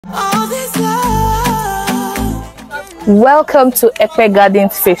Welcome to Epe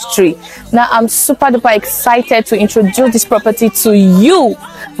Gardens Phase 3. Now I'm super duper excited to introduce this property to you,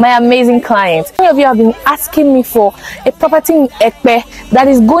 my amazing clients. Many of you have been asking me for a property in Epe that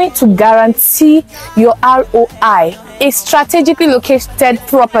is going to guarantee your ROI, a strategically located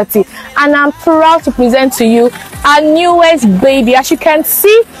property, and I'm proud to present to you our newest baby. As you can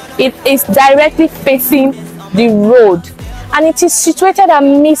see, it is directly facing the road, and it is situated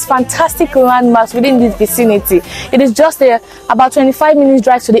amidst fantastic landmarks within this vicinity. It is just about 25 minutes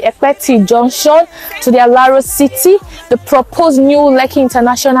drive to the Epe Junction, to the Alaro City, the proposed new Lekki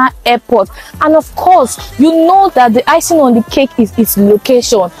International Airport, and of course, you know that the icing on the cake is its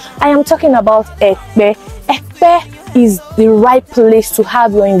location. I am talking about Epe. Epe is the right place to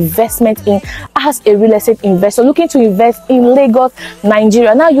have your investment in as a real estate investor looking to invest in Lagos,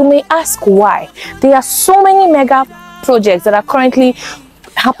 Nigeria. Now you may ask why. There are so many mega projects that are currently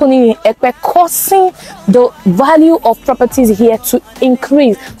happening in Epe, causing the value of properties here to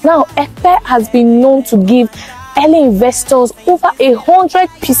increase. Now Epe has been known to give early investors over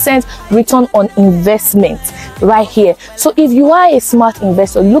 100% return on investment right here. So if you are a smart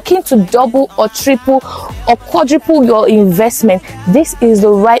investor looking to double or triple or quadruple your investment, this is the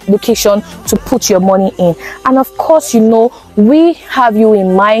right location to put your money in. And of course, you know, we have you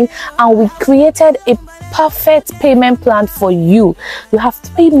in mind, and we created a perfect payment plan for you. You have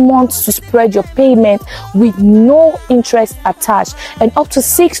 3 months to spread your payment with no interest attached, and up to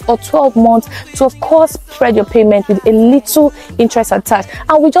 6 or 12 months to of course spread your payment with a little interest attached.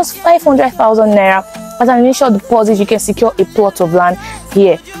 And with just 500,000 naira as an initial deposit, you can secure a plot of land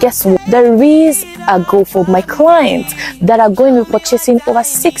here. Guess what? There is a goal for my clients that are going to be purchasing over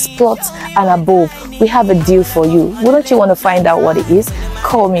 6 plots and above. We have a deal for you. Wouldn't you want to find out what it is?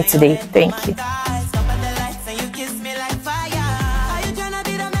 Call me today. Thank you.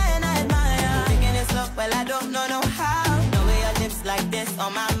 Well, I don't know how. No way your lips like this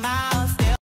on my